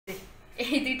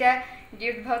এই দুইটা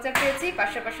gift voucher পেয়েছি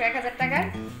 500 টাকার।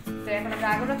 তো এখন আমরা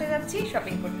আগুরাতে যাচ্ছি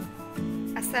শপিং করতে।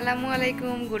 আসসালামু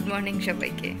আলাইকুম, গুড মর্নিং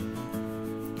সবাইকে।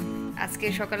 আজকে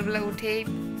সকালবেলা উঠেই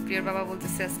প্রিয়র বাবা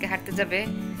বলতেছে আজকে হাঁটতে যাবে।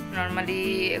 নর্মালি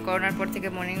করোনার পর থেকে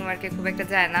মর্নিং ওয়ার্কে খুব একটা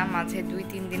যায় না, মাঝে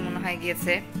 2-3 দিন মনে হয়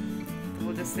গিয়েছে।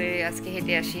 বলতেছে আজকে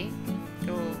হেঁটে আসি।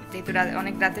 তো যেহেতু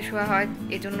অনেক রাতে শোয়া হয়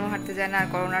এই জন্য হাঁটতে যায় না, আর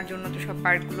করোনার জন্য তো সব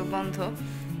পার্কগুলো বন্ধ।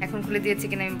 এখন খুলে দিয়েছে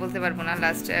কিনা আমি বলতে পারবো না,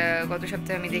 গত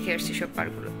সপ্তাহে আমি দেখে আসছি সব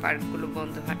পার্কগুলো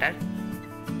বন্ধ হাঁটার।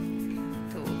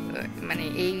 তো মানে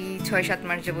এই 6-7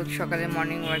 মাস যাবত সকালে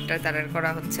মর্নিং ওয়াকটা তার আর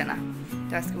করা হচ্ছে না।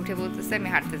 তো আজকে উঠে বলতেছে আমি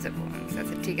হাঁটতে যাবো।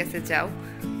 আচ্ছা ঠিক আছে যাও।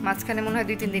 মাঝখানে মনে হয়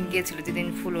 2-3 দিন গিয়েছিল, যেদিন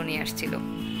ফুলও নিয়ে আসছিল।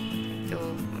 তো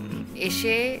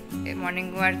এসে মর্নিং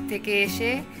ওয়াক থেকে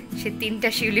এসে সে 3টা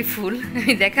শিউলি ফুল,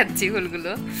 আমি দেখাচ্ছি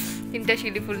ফুলগুলো, 3টা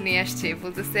শিউলি ফুল নিয়ে আসছে।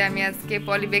 বলতেছে আমি আজকে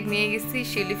পলি ব্যাগ নিয়ে গেছি,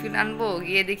 শিউলি ফুল আনবো।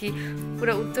 গিয়ে দেখি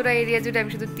পুরো উত্তরা এরিয়া জুড়ে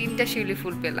আমি শুধু 3টা শিউলি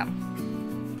ফুল পেলাম।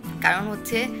 কারণ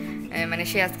হচ্ছে মানে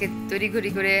সে আজকে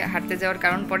তড়িঘড়ি করে হাঁটতে যাওয়ার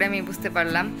কারণ পরে আমি বুঝতে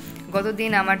পারলাম।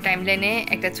 গতদিন আমার টাইমলাইনে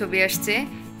একটা ছবি আসছে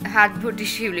হাত ভর্তি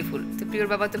শিউলি ফুল। তো প্রিয়র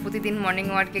বাবা তো প্রতিদিন মর্নিং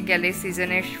ওয়ার্কে গেলে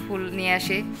সিজনের ফুল নিয়ে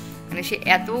আসে, মানে সে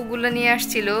এতগুলো নিয়ে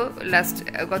আসছিল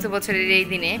গত বছরের এই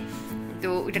দিনে। তো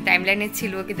ওইটা টাইমলাইনে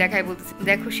ছিল, ওকে দেখায় বলতেছে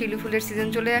দেখো শিউলি ফুলের সিজন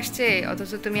চলে আসছে,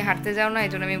 অথচ তুমি হাঁটতে যাও না, এই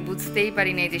জন্য আমি বুঝতেই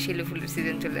পারি না যে শিউলি ফুলের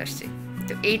সিজন চলে আসছে।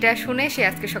 তো এইটা শুনে সে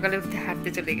আজকে সকালে উঠতে হাঁটতে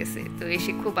চলে গেছে। তো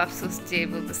এসে খুব আফসোস যে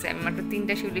বলতেছে আমি মাত্র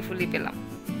 3টা শিউলি ফুলই পেলাম।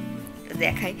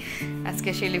 দেখাই আজকে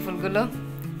শিউলি ফুলগুলো।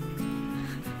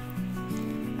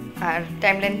 আর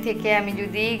টাইমলাইন থেকে আমি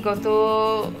যদি গত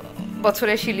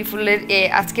বছরের শিউলি ফুলের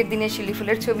আজকের দিনের শিউলি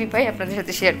ফুলের ছবি পাই আপনাদের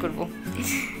সাথে শেয়ার করব।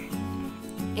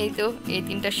 এই তো এই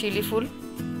 3টা শিউলি ফুল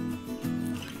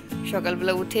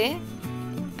সকালবেলা উঠে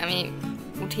আমি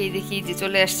উঠেই দেখি যে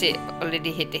চলে আসছে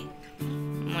অলরেডি হেঁটে।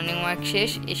 মর্নিং ওয়াক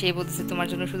শেষ, এসেই বলতেছে তোমার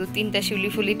জন্য শুধু 3টা শিউলি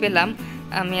ফুলই পেলাম।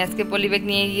 আমি আজকে পলি ব্যাগ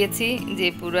নিয়ে গিয়েছি যে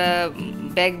পুরো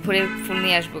ব্যাগ ভরে ফুল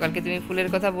নিয়ে আসবো, কালকে তুমি ফুলের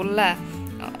কথা বললা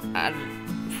আর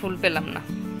ফুল পেলাম না।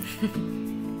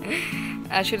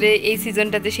 আসলে এই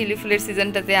সিজনটাতে শিউলি ফুলের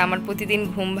সিজনটাতে আমার প্রতিদিন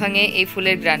ঘুম ভাঙে এই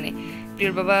ফুলের গ্রানে।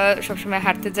 প্রিয়র বাবা সবসময়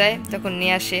হাঁটতে যায়, তখন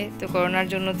নিয়ে আসে। তো করোনার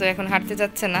জন্য তো এখন হাঁটতে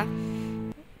যাচ্ছে না।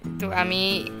 তো আমি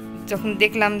যখন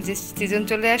দেখলাম যে সিজন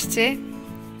চলে আসছে,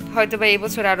 হয়তো বা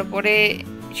এবছর আরও পরে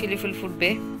শিউলি ফুল ফুটবে।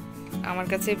 আমার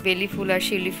কাছে বেলি ফুল আর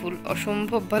শিউলি ফুল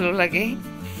অসম্ভব ভালো লাগে।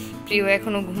 প্রিয়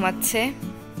এখনও ঘুমাচ্ছে,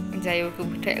 যাই ওকে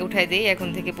উঠাই দিই। এখন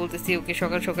থেকে বলতেছি ওকে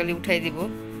সকাল সকালে উঠাই দিব।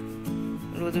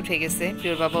 রোদ উঠে গেছে,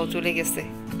 প্রিয়র বাবাও চলে গেছে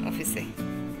অফিসে,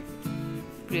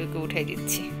 প্রিয়কে উঠাই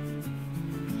দিচ্ছি।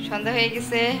 সন্ধ্যা হয়ে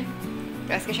গেছে,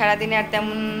 আজকে সারাদিনে আর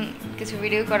তেমন কিছু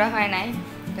ভিডিও করা হয় নাই।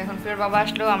 তো এখন প্রিয়র বাবা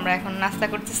আসলো, আমরা এখন নাস্তা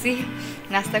করতেছি।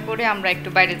 নাস্তা করে আমরা একটু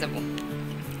বাইরে যাব,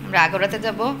 আমরা আগুরাতে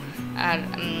যাব। আর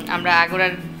আমরা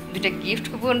আগুরার 2টা গিফট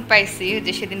কুপন পাইছি,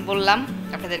 যে সেদিন বললাম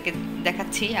আপনাদেরকে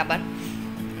দেখাচ্ছি আবার।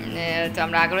 তো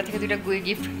আমরা আগুরা থেকে 2টা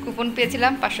গিফট কুপন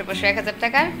পেয়েছিলাম 500 1000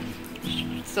 টাকার।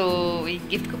 সো এই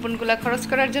গিফট কুপনগুলো খরচ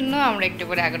করার জন্য আমরা একটু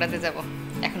পরে আগুরাতে যাব।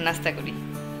 এখন নাস্তা করি।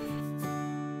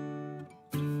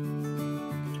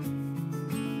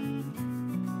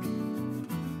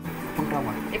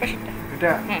 এই পাশেরটা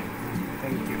এটা হ্যাঁ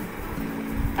থ্যাংক ইউ।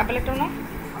 আপেলটাও না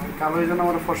কালো এই জন্য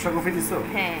আমার ফর্সা কফি দিছো?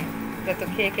 হ্যাঁ, যত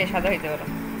খেয়ে খেয়ে সাদা হইতে পারো।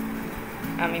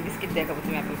 আমি বিস্কিট দেখাবো,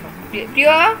 তুমি আপেল খাও। প্রিয়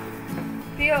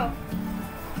প্রিয়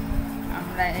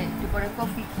আমরা একটু পরে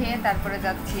কফি খেয়ে তারপরে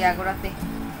যাচ্ছি আগুরাতে।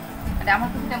 আরে আমার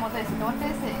কফিটা মতো হয়েছে, তোমারটা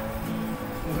হয়েছে?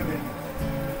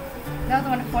 দাও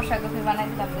তোমার ফর্সা কফি বানাই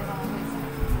দিলাম, দেখো মতো হয়েছে।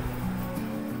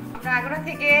 আমরা আগুরা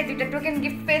থেকে 2টা টোকেন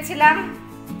গিফট পেয়েছিলাম,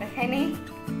 দেখাইনি।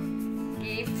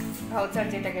 গিফট ভাউচার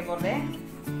যেটাকে বলে,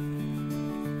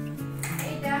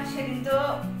 এইটা সেদিন তো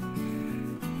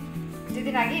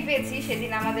যেদিন আগেই পেয়েছি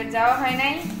সেদিন আমাদের যাওয়া হয়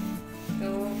নাই। তো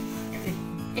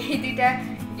এই 2টা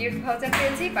গিফট ভাউচার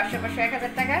পেয়েছি 500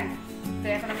 1000 টাকার। তো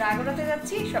এখন আমরা আগুরাতে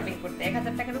যাচ্ছি শপিং করতে।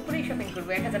 1000 টাকার উপরেই শপিং করবো।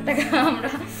 1000 টাকা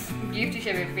আমরা গিফট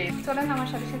হিসেবে পেয়েছি। চলেন আমার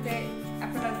সাথে সাথে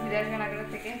আপনারা ঘুরে আসবেন আগুরা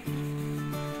থেকে।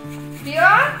 প্রিয়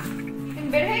তুমি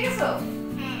বের হয়ে গেছো?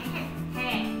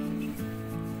 হ্যাঁ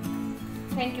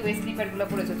থ্যাংক ইউ। এই স্লিপারগুলো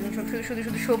পরেছো তুমি, শুধু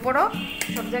শুধু শো পড়ো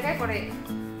সব জায়গায় পরে।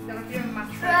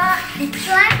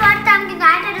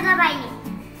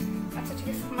 আচ্ছা ঠিক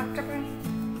আছে, মাস্কটা পরে।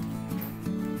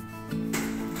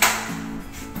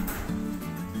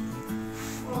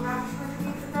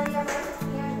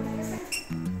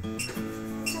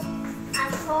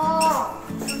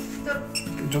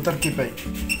 জুতার কি পাই?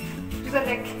 জুতা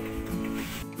দেখ,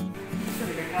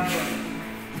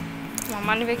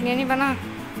 মানি ব্যাগ নিয়ে নিবা না?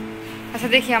 আচ্ছা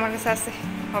দেখি, আমার কাছে আছে,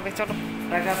 হবে চলো।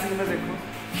 টাকা আছে কিনা দেখো।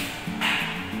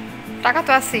 টাকা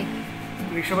তো আছেই।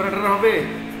 রিক্সা ভাড়াটা হবে?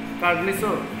 কার্ড নিছো?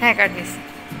 হ্যাঁ কার্ড নিছি।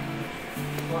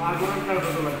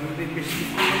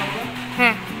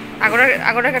 হ্যাঁ,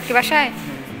 আগোড়ার কার্ড কি বাসায়?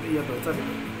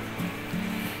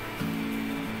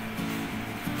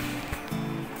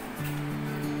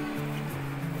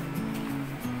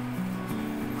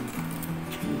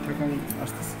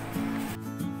 আসতেছে।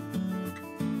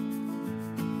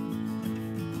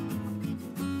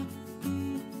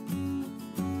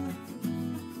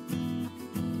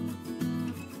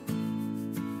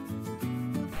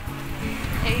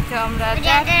 এই তো আমরা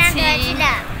যাচ্ছি।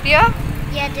 প্রিয়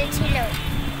ইয়াতে ছিল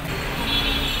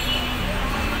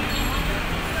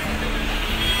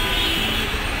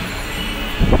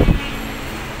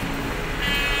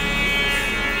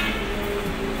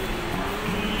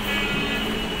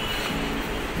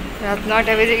রাত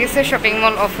 9টা বেজে গেছে, শপিং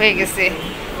মল অফ হয়ে গেছে।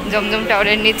 জমজম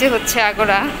টাওয়ারের নিচে হচ্ছে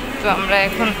আগোড়া। তো আমরা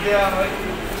এখন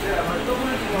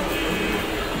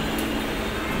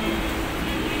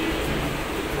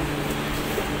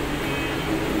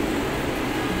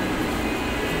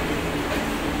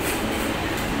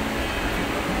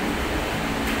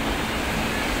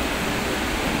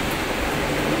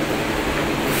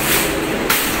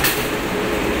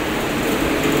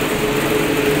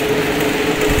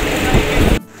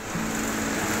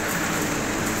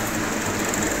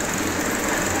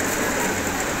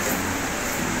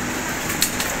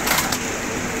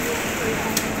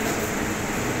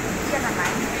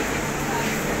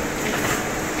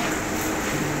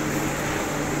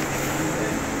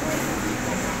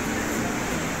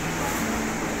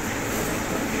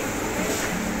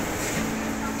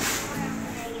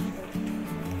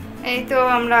এই তো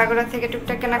আমরা আগোড়া থেকে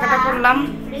টুকটাক কেনাকাটা করলাম।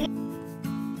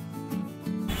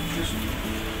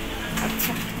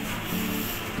 আচ্ছা,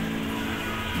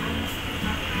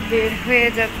 বের হয়ে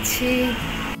যাচ্ছি।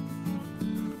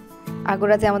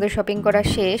 আগোড়াতে আমাদের শপিং করা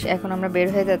শেষ, এখন আমরা বের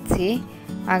হয়ে যাচ্ছি।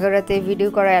 আগোড়াতে ভিডিও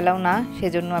করা অ্যালাউ না,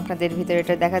 সেজন্য আপনাদের ভিতরে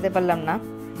এটা দেখাতে পারলাম না।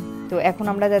 তো এখন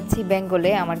আমরা যাচ্ছি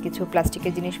বেঙ্গলে, আমার কিছু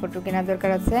প্লাস্টিকের জিনিসপত্র কেনার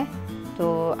দরকার আছে। তো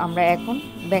আমরা এখন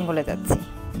বেঙ্গলে যাচ্ছি।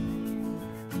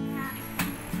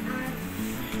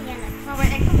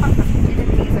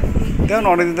 কেন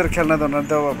অনেকদিন ধরে খেলনা দোলনা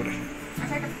দেওয়া বাবরে।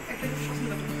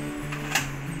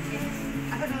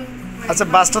 আচ্ছা,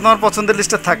 বাসটা তোমার পছন্দের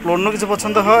লিস্টে থাকলো, অন্য কিছু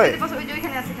পছন্দ হয়?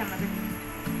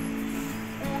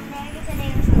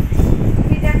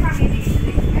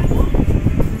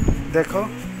 দেখো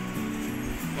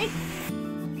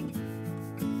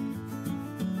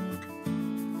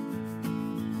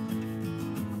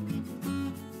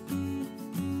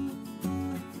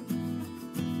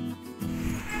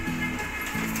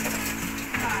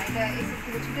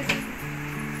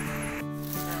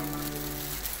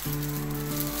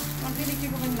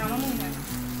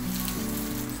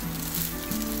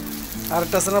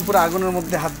আরেকটা আছে না, পুরো আগুনের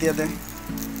মধ্যে হাত দিয়ে দেয়,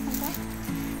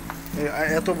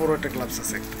 এত বড় একটা গ্লাভস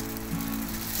আছে একটা।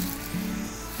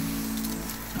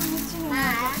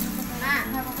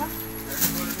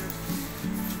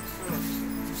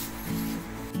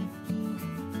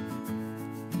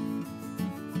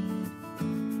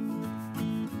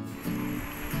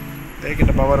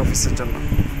 এটা বাবার অফিসের জন্য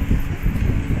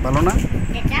ভালো না?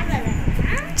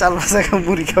 চাল ভাজা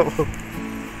মুড়ি খাবো।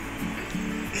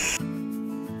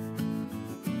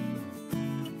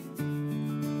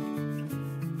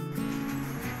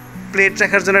 প্লেট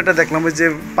রাখার জন্য এটা দেখলাম, ওই যে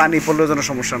পানি পড়লেও যেন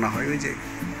সমস্যা না হয়। ওই যে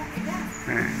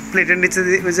হ্যাঁ, প্লেটের নিচে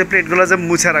ওই যে প্লেটগুলো যে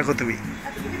মুছে রাখো তুমি,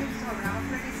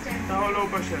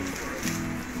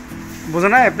 বুঝো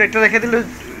না? প্লেটটা রেখে দিলে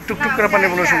টুকটুক করে পানি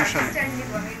পড়লেও সমস্যা নেই।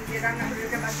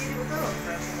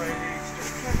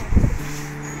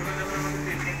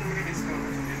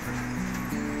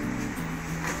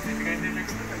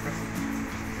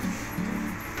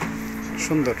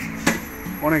 সুন্দর,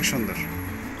 অনেক সুন্দর।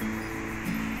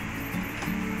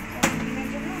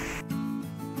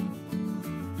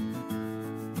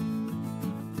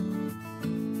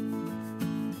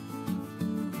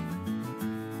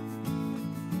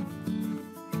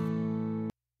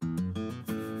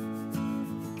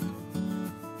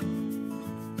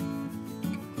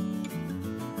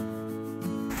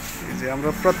 যে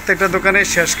আমরা প্রত্যেকটা দোকানে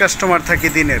শেষ কাস্টমার থাকি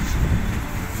দিনের।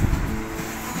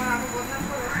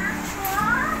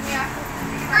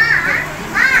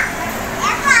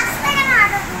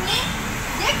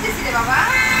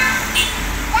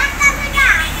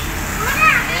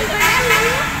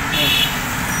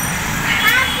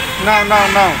 নাও নাও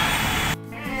নাও।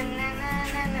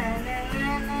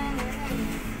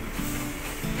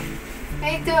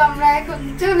 এই তো আমরা এখন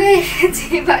চলে এসেছি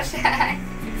বাসায়।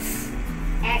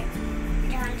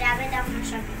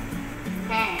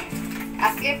 হ্যাঁ,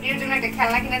 আজকে প্রিয়র জন্য একটা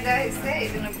খেলনা কিনে দেওয়া হয়েছে, এই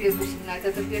জন্য প্রিয় খুশি। নয়তো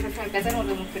তো প্রিয় সবসময় পেঁচার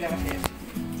মতো মুখ ফেলে বাসায় আসে।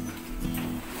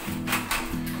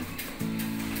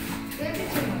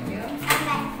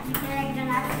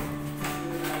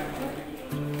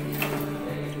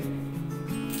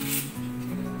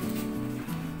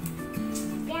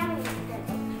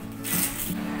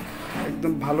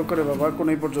 ভালো করে বাবা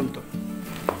কোনই পর্যন্ত।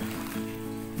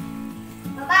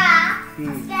 বাবা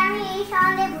আজকে আমি এই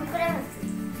সামনে ভুল করে ফেলছি।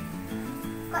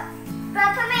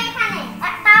 প্রথমে এখানে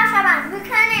একটাও সাবান,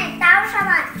 এখানে তাও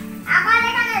সাবান, আবার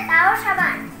এখানে তাও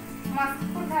সাবান। মাছ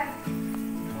কোথায়?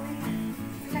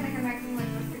 এখানে কেন একদম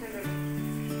হসপিটালে রইল?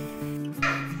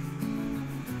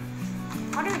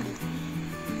 অলরেডি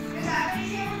এটা আমি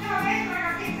সে বলতে হবে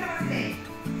তোরা দেখতে পারতে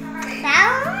সকালে তাও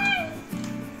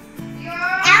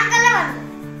এমন করলে বলবো।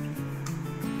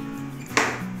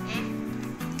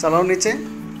 চালাও নিচে।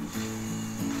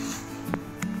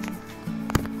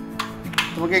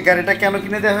 তোমাকে এই গাড়িটা কেন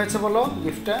কিনে দেওয়া হয়েছে বলো?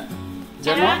 গিফটটা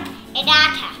যেন এটা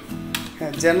আঠা।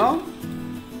 হ্যাঁ, যেন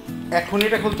এখন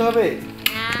এটা খুলতে হবে।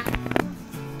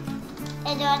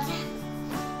 এই যে আঠা।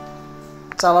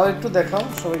 চালাও একটু দেখাও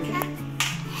সবাইকে।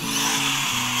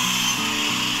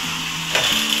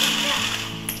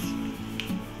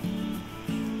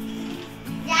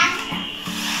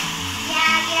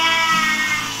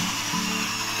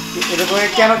 এটা তোমাকে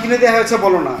কেন কিনে দেওয়া হয়েছে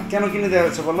বলো না, কেন কিনে দেওয়া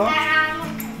হয়েছে বলো?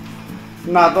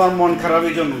 না, তোমার মন খারাপ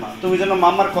এই জন্য না, তুমি যেন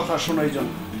মামার কথা শোনো এই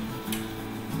জন্য।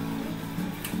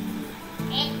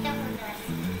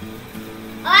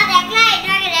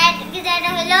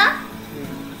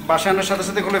 বাসায় আনার সাথে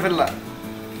সাথে খুলে ফেললা?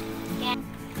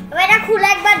 এটা খুলে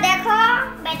একবার দেখো।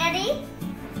 ব্যাটারি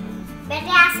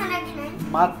আছে নাকি?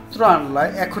 মাত্র আনলা,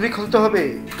 এখনই খুলতে হবে?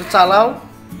 একটু চালাও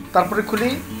তারপরে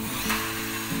খুলি।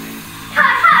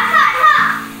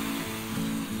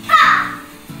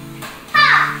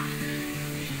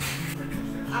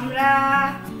 আমরা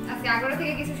আজকে আগ্রা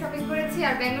থেকে কিছু শপিং করেছি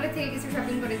আর ব্যাঙ্গালোর থেকে কিছু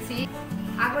শপিং করেছি।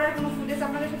 আগ্রার কোনো ফুটেজ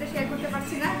আপনাদের সাথে শেয়ার করতে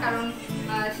পারছি না, কারণ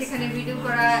সেখানে ভিডিও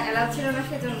করা অ্যালাউ ছিল না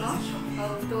সেজন্য।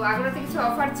 তো আগ্রাতে কিছু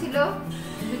অফার ছিল,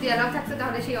 যদি অ্যালাউ থাকতো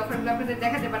তাহলে সেই অফারগুলো আপনাদের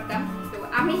দেখাতে পারতাম। তো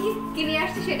আমি কিনে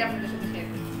আসছি সেটা আপনাদের সাথে শেয়ার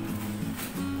করি।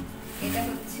 এটা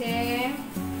হচ্ছে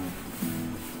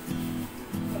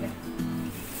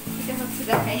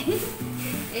দেখাই,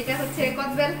 এটা হচ্ছে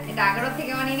কদবেল। এটা আগ্রা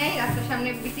থেকে আনি নাই, রাস্তার সামনে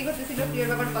বিক্রি করতেছিল। প্রিয়র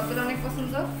বাবার কদবেল অনেক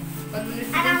পছন্দ, কদবেলের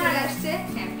সিজন চলে আসছে।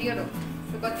 হ্যাঁ প্রিয়রও,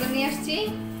 তো কদবেল নিয়ে আসছি।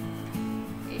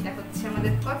 এটা হচ্ছে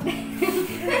আমাদের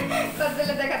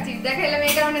কদবেলে দেখাইলাম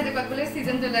এই কারণে যে কদবেলের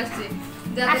সিজন চলে আসছে।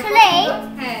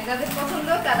 হ্যাঁ, যাদের পছন্দ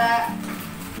তারা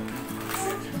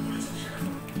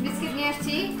বিস্কিট নিয়ে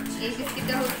আসছি। এই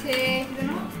বিস্কিটটা হচ্ছে কি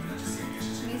জানো,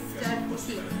 মিস্টার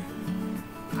কুকি।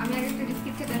 আমি আগে একটা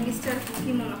বিস্কিট খেতাম, মিস্টার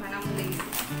কুকি মনে হয়, নাম ভুলে গেছি।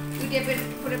 দুই টাইপের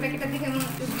করে প্যাকেটটা দেখে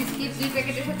বিস্কিট, 2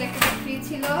 প্যাকেটের সাথে একটা ফ্রি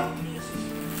ছিল।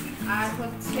 আর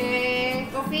হচ্ছে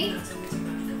কফি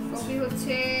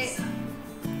হচ্ছে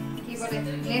কি বলে,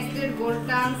 নেস্টলের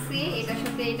গোল্ডটা আনছি, এটার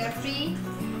সাথে এটা ফ্রি।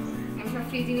 আমি সব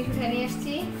ফ্রি জিনিস উঠে নিয়ে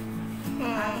আসছি।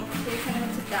 আর এখানে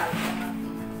হচ্ছে ডাল,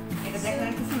 এটা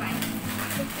দেখানোর কিছু নাই।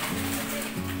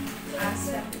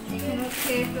 আচ্ছা, এখানে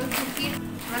হচ্ছে টোস্ট বিস্কিট।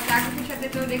 আমরা চা কফির সাথে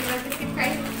তো রেগুলার বিস্কিট খাই,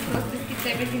 টোস্ট বিস্কিট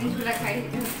টাইপের জিনিসগুলো খাই।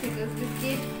 এটা হচ্ছে টোস্ট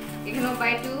বিস্কিট, এখানেও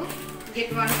বাই 2 get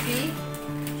 1 ফ্রি।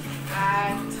 আর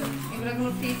এগুলো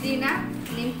কোনো ফ্রি দিই না,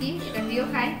 নিমকি, এটা প্রিয়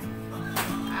খায়।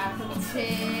 আর হচ্ছে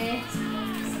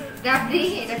ডাবলি,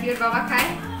 এটা প্রিয়র বাবা খায়।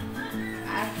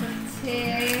 আর হচ্ছে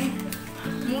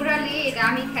মুরালি, এটা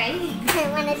আমি খাই।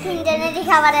 মানে 3 জনেরই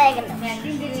খাবার হয়ে গেল। হ্যাঁ,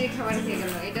 3 দিনের খাবার হয়ে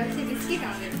গেল। এটা হচ্ছে বিস্কিট,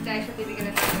 আমাদের চায়ের সাথে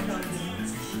বিকেলে নাস্তা খাওয়ার জন্য।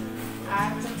 আর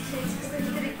হচ্ছে এটার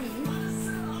ভিতরে কি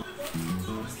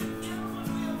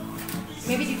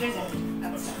মেবি ডিটারজেন্ট।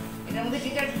 আচ্ছা, এটার মধ্যে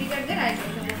ডিটারজেন্ট আর এটা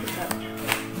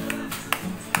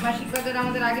মাসিক বাজার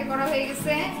আমাদের আগে করা হয়ে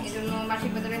গেছে, এই জন্য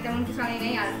মাসিক বাজারে তেমন কিছু আনি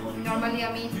নাই। আর নর্মালি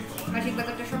আমি মাসিক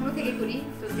বাজারটা স্বপ্ন থেকে করি,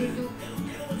 তো যেহেতু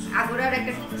আগ্রার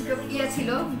একটা ইয়া ছিল,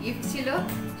 গিফট ছিল,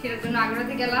 সেটার জন্য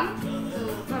আগ্রাতে গেলাম। তো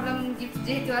ভাবলাম গিফট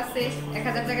যেহেতু আছে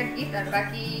 1000 টাকার গিফট, আর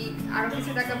বাকি আরও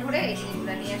কিছু টাকা ভরে এই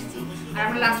জিনিসগুলো নিয়ে আসছি। আর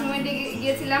আমরা লাস্ট মোমেন্টে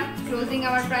গিয়েছিলাম, ক্লোজিং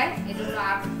আওয়ার প্রায়, এই জন্য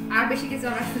আর বেশি কিছু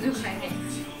আমার সুযোগ নাই।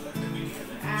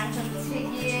 আর হচ্ছে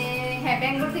গিয়ে হ্যাঁ,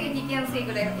 ব্যাঙ্গালোর থেকে কী কী আনছি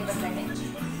এগুলো এবার দেখেন।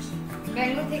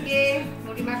 ব্যাঙ্গালোর থেকে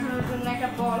মুড়ি মাখানোর জন্য একটা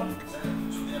বল,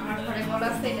 আমার ঘরে বল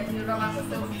আছে, এটা কিন্তু বাবা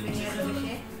আনতে অফিসে নিয়ে যাবে,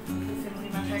 সে মুড়ি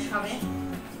মাখায় খাবে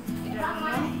এটার জন্য।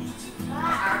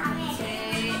 আর হচ্ছে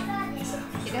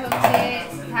এটা হচ্ছে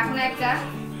ঢাকনা, একটা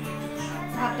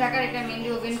ভাত ঢাকার, এটা মেনলি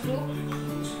ওভেন প্রুফ।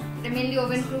 এটা মেনলি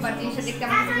ওভেন প্রুফ, আর জিনিসটা দেখতে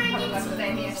আমার খুব ভালো লাগতো,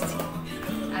 তাই নিয়ে আসছি।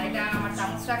 আর এটা আমার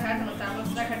চামচ রাখার জন্য, চামচ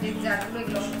রাখার যে জারগুলো,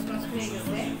 এগুলো নষ্ট হয়ে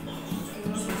গেছে,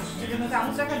 এই জন্য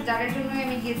চামচ রাখার জারের জন্য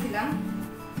আমি গিয়েছিলাম।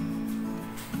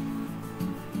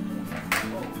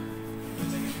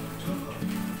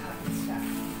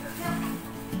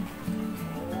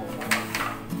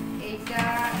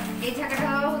 এই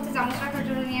ঝাঁকাটাও হচ্ছে চামচ রাখার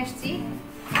জন্য নিয়ে আসছি।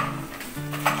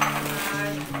 আর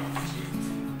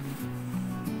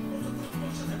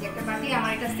একটা বাটি,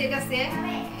 আমার একটা সেট আছে,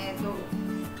 তো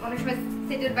অনেক সময়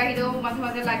সেটের বাইরেও মাঝে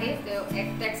মাঝে লাগে, তো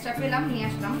একটা এক্সট্রা পেলাম, নিয়ে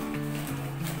আসলাম।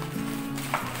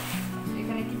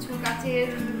 এখানে কিছু কাচের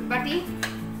বাটি,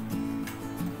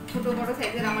 ছোট বড়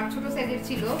সাইজের, আমার ছোট সাইজের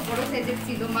ছিল, বড় সাইজের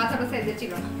ছিল, মাঝারো সাইজের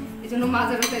ছিল না, এই জন্য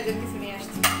মাঝারো সাইজের কিছু নিয়ে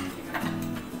আসছি।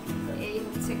 এই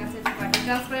হচ্ছে কাচের বাটি,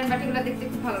 ট্রান্সপারেন্ট বাটিগুলো দেখতে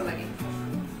খুব ভালো লাগে,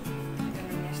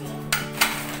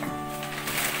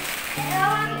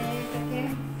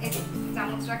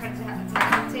 চামচ রাখার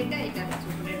হচ্ছে এটা হচ্ছে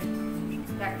উপরে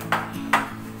রাখলাম।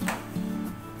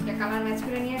 এটা কালার ম্যাচ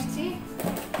করে নিয়ে আসছি,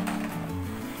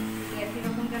 একই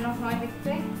রকম যেন হয়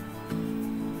দেখতে।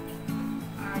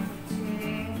 আর হচ্ছে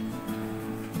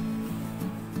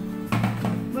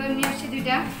বয়াম নিয়ে আসছি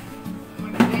দুইটা,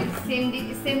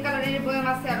 সেম কালারের বয়াম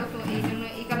আছে আরো, তো এই জন্য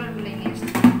এই কালারগুলোই নিয়ে আসছি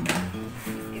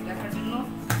রাখার জন্য।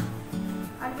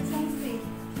 আর কিছু আনছি?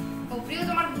 ও প্রিয়,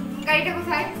 তোমার গাড়িটা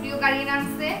কোথায়? প্রিয় গাড়ি এনে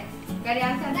আনছে, গাড়ি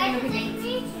আনতে আনতে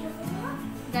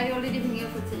গাড়ি অলরেডি ভেঙে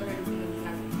ফেলছে।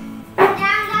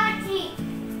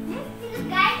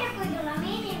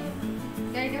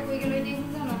 গাড়িটা কই গেল এটাই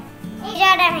বুঝো না? এই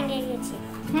জায়গাটা ভেঙে গেছে।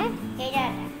 এই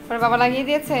জায়গাটা তোর বাবা লাগিয়ে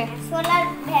দিয়েছে সোলার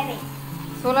ভেবে।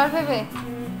 সোলার ভেবে?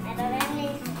 এটা ভেঙে।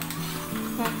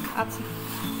 হ্যাঁ আচ্ছা।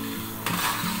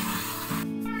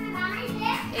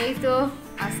 এই তো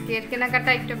আজকের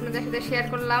কেনাকাটা একটু আপনাদের সাথে শেয়ার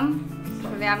করলাম।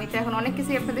 আসলে আমি তো এখন অনেক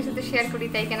কিছুই আপনাদের সাথে শেয়ার করি,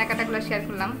 তাই কেনাকাটাগুলো শেয়ার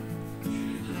করলাম।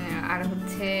 আর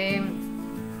হচ্ছে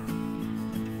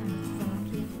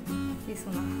কিছু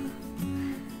না,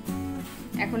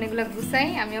 এখন এগুলো গুছাই,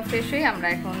 আমিও ফ্রেশ হই। আমরা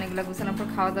এখন এগুলো গুছানোর পর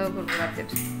খাওয়া দাওয়া করবো। রাতের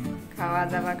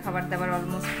খাবার দাবার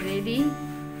অলমোস্ট রেডি।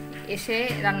 এসে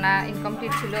রান্না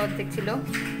ইনকমপ্লিট ছিল, অর্ধেক ছিল,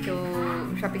 তো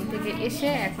শপিং থেকে এসে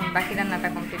এখন বাকি রান্নাটা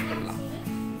কমপ্লিট করলাম।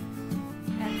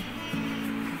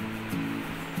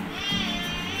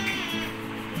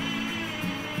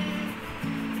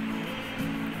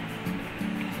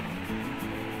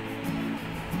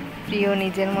 প্রিয়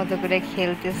নিজের মতো করে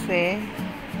খেলতেছে,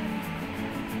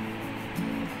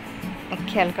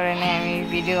 খেয়াল করে নাই আমি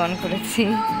ভিডিও অন করেছি।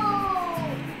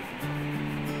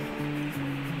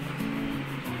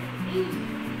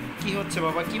 কি হচ্ছে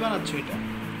বাবা, কি বানাচ্ছো এটা?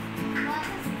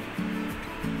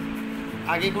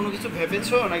 আগে কোনো কিছু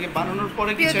ভেবেছো নাকি বানানোর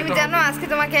পরে কিছু একটা? তুমি জানো আজকে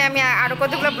তোমাকে আমি আরো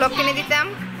কতগুলো ব্লগ কিনে দিতাম।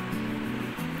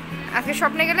 আজকে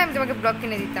স্বপ্নে গেলে আমি তোমাকে ব্লগ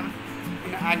কিনে দিতাম।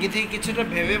 মানে আগে থেকে কিছুটা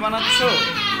ভেবে বানাচ্ছো?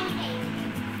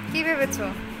 কি ভেবেছো?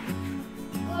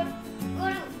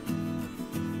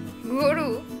 গরু?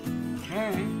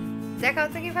 হ্যাঁ। দেখাও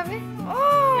তো কিভাবে। ও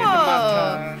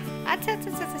আচ্ছা আচ্ছা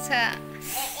আচ্ছা আচ্ছা,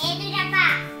 এই দুইটা পা।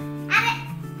 আরে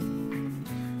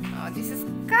দিস ইজ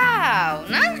কাউ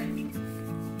না?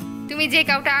 তুমি যে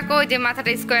কাউটা আঁকো, যে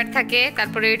মাথাটা স্কোয়ার থাকে,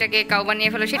 তারপরে ওইটাকে কাউ বানিয়ে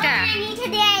ফেলো, সেটা? নিচে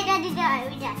দিয়ে এটা দিতে হয়,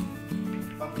 ওইটা।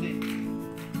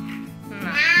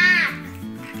 না,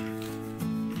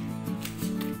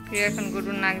 প্রিয় এখন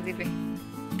গরুর নাক দিবে।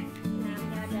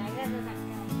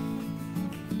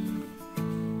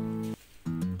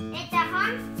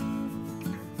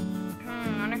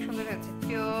 অনেক সুন্দর হয়েছে।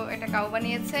 প্রিয় এটা কাউ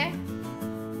বানিয়েছে।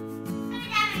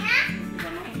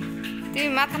 তুমি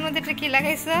মাথার মধ্যে এটা কি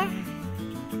লাগাইছো?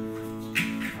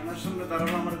 আমার সঙ্গে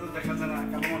দাঁড়ালো, আমার তো দেখা যায় না,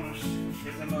 কালো মানুষ,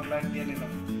 সেজন্য লাইট দিয়ে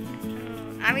নিলাম।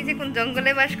 আমি যে কোন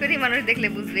জঙ্গলে বাস করি, মানুষ দেখলে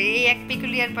বুঝবে এই এক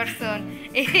পিকুলিয়ার পারসন,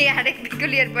 এই আরেক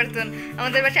পিকুলিয়ার পারসন।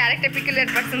 আমাদের বাসায় আরেকটা পিকুলিয়ার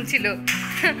পারসন ছিল,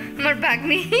 আমার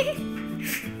ভাগ্নি।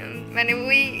 মানে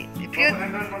ওই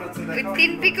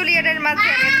তিন পিকুলিয়ারের মাঝে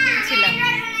আমি এতদিন ছিলাম।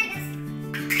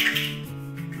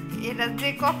 এরা যে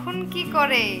কখন কি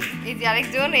করে, এই যে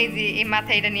আরেকজন, এই যে এই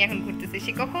মাথায় এটা নিয়ে এখন ঘুরতেছে,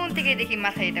 সে কখন থেকে দেখি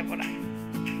মাথায় এটা পড়া,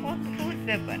 অদ্ভুত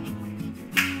ব্যাপার।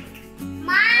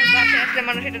 বাসায় আসলে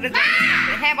মানুষ এটা।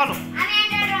 হ্যাঁ বলো,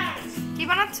 কি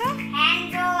বানাচ্ছ?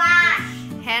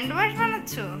 হ্যান্ড ওয়াশ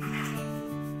বানাচ্ছ?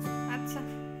 আচ্ছা,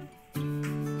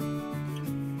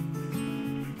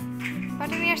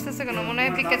 পাটি নিয়ে আসতেছো কেন? মনে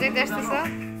হয় ভিক্ষা চাইতে আসতেছো।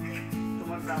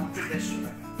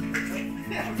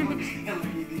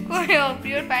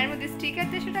 প্রিয়র পায়ের মধ্যে স্টিকার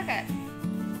 150 টাকা।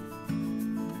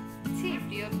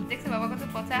 প্রিয় দেখছো বাবা কত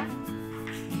পচা,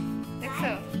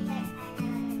 দেখছো?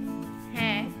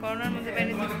 হ্যাঁ, করোনার মধ্যে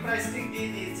বাইরে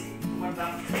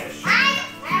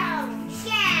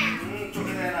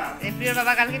প্রিয়র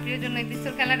বাবা কালকে প্রিয়র জন্য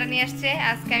পিস্তল খেলাটা নিয়ে আসছে,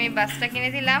 আজকে আমি বাসটা কিনে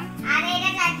দিলাম।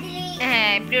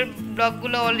 হ্যাঁ, প্রিয়র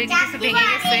ব্লগগুলো অলরেডি কিছু ভেঙে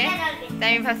গেছে, তাই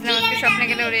আমি ভাবছিলাম আজকে স্বপ্নে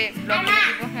গেলে ওরে ব্লগ কিনে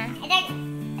দিব। হ্যাঁ,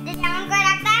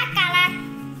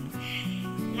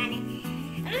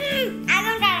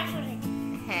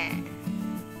 হ্যাঁ,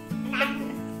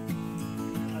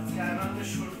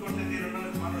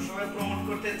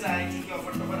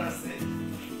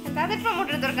 তাদের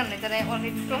প্রমোটের দরকার নেই, তারা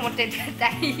অলরেডি প্রমোটেড,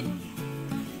 তাই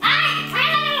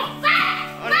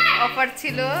অফার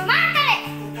ছিল।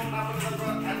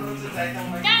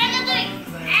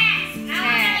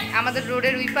 হ্যাঁ আমাদের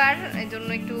রোডের ওই পার, এই জন্য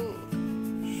একটু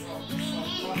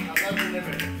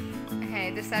হ্যাঁ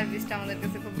এদের সার্ভিসটা আমাদের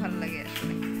কাছে খুব ভালো লাগে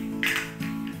আসলে।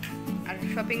 আর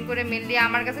শপিং করে মেনলি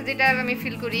আমার কাছে যেটা আমি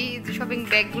ফিল করি যে শপিং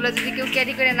ব্যাগগুলো যদি কেউ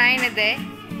ক্যারি করে না এনে দেয়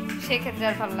সেক্ষেত্রে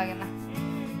আর ভালো লাগে না।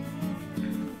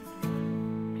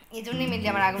 এই জন্যই মেনলি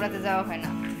আমার আগ্রাতে যাওয়া হয়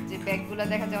না, যে ব্যাগগুলো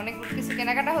দেখা যায় অনেক কিছু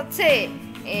কেনাকাটা হচ্ছে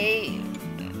এই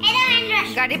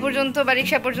গাড়ি পর্যন্ত বা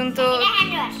রিক্সা পর্যন্ত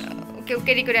কেউ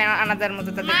ক্যারি করে আনাদার মতো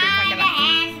তাদের থাকে না।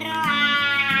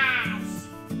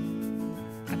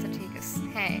 আচ্ছা ঠিক আছে।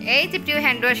 হ্যাঁ এই যে প্রিয়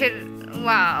হ্যান্ড ওয়াশের,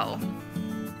 ওয়াও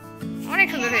অনেক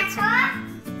সুন্দর হয়েছে।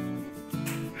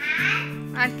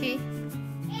 আর কি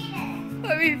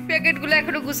আমি প্যাকেটগুলো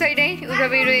এখনো গুছাই নাই,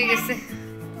 ওইভাবেই রয়ে গেছে।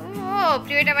 ও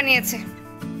প্রিয় এটা বানিয়েছে।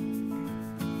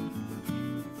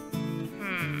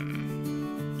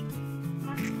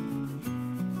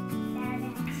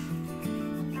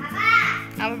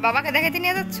 আমার বাবাকে দেখাইতে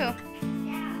নিয়ে যাচ্ছ?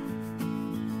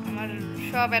 আমার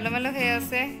সব এলোমেলো হয়ে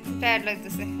আছে, টায়ার্ড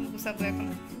লাগতেছে, গুছাবো এখন।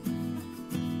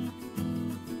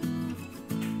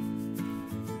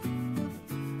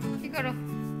 কি করো?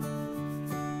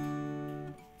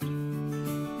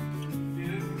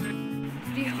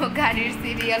 প্রিয় গাড়ির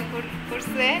সিরিয়াল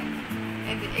করছে।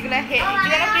 এগুলা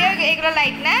এগুলো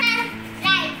লাইট না?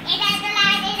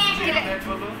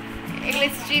 এগুলো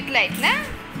স্ট্রিট লাইট না?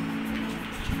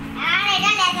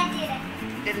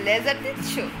 লেজার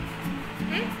দিচ্ছ?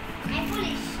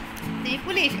 তুই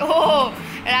পুলিশ? ও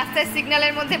রাস্তায়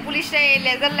সিগন্যালের মধ্যে পুলিশরা এই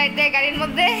লেজার লাইট দেয় গাড়ির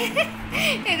মধ্যে,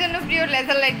 এই জন্য প্রিয়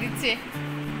লেজার লাইট দিচ্ছে।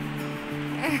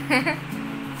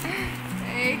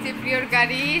 এই যে প্রিয়র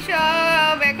গাড়ি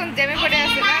সব এখন জ্যামে পড়ে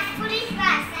আছে না?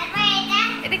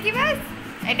 এটা কি বাস?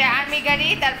 এটা আর্মি গাড়ি,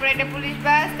 তারপরে এটা পুলিশ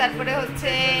বাস, তারপরে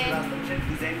হচ্ছে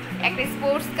একটা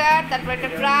স্পোর্টস কার, তারপরে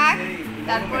একটা ট্রাক,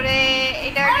 তারপরে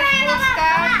এটা একটা স্পোর্টস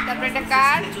কার, তারপরে একটা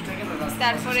কার,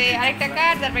 তারপরে আরেকটা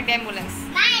কার, তারপরে একটা অ্যাম্বুলেন্স।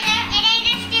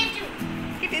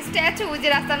 কি স্ট্যাচু যে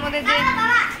রাস্তার মধ্যে যে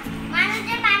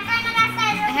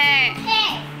হ্যাঁ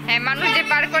হ্যাঁ মানুষ যে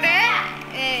পার করে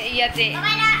ইয়াতে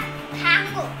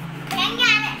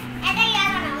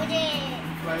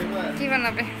কি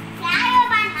বানাবে?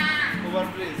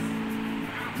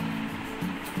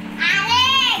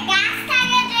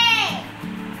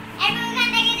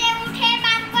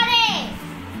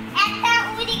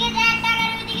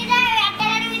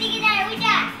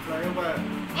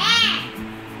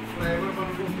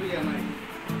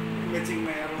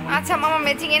 আচ্ছা মামা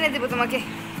ম্যাচিং এনে দেবো তোমাকে।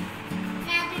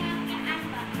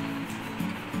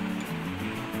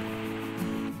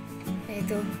 এই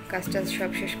তো কাজটা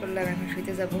সব শেষ করলাম, এখন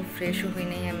শুইতে যাবো। ফ্রেশও হই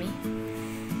নাই আমি।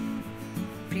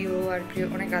 প্রিয় আর প্রিয়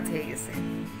অনেক রাত হয়ে গেছে।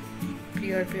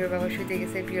 প্রিয় আর প্রিয়র বাবা শুইতে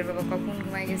গেছে, প্রিয়র বাবা কখন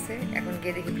ঘুমায় গেছে। এখন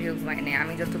গিয়ে দেখি প্রিয় ঘুমায় নেই।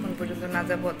 আমি যতক্ষণ পর্যন্ত না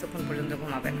যাবো ততক্ষণ পর্যন্ত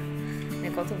ঘুমাবে না।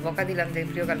 কত বকা দিলাম যে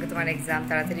প্রিয় কালকে তোমার এক্সাম,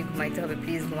 তাড়াতাড়ি ঘুমাইতে হবে,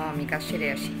 প্লিজ ঘুমাও, আমি কাজ সেরে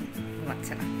আসি।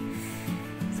 ঘুমাচ্ছে না।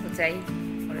 সো যাই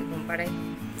ওরে ঘুম পাড়াই।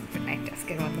 গুড নাইট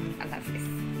আজকের মতো। আল্লাহ হাফিজ।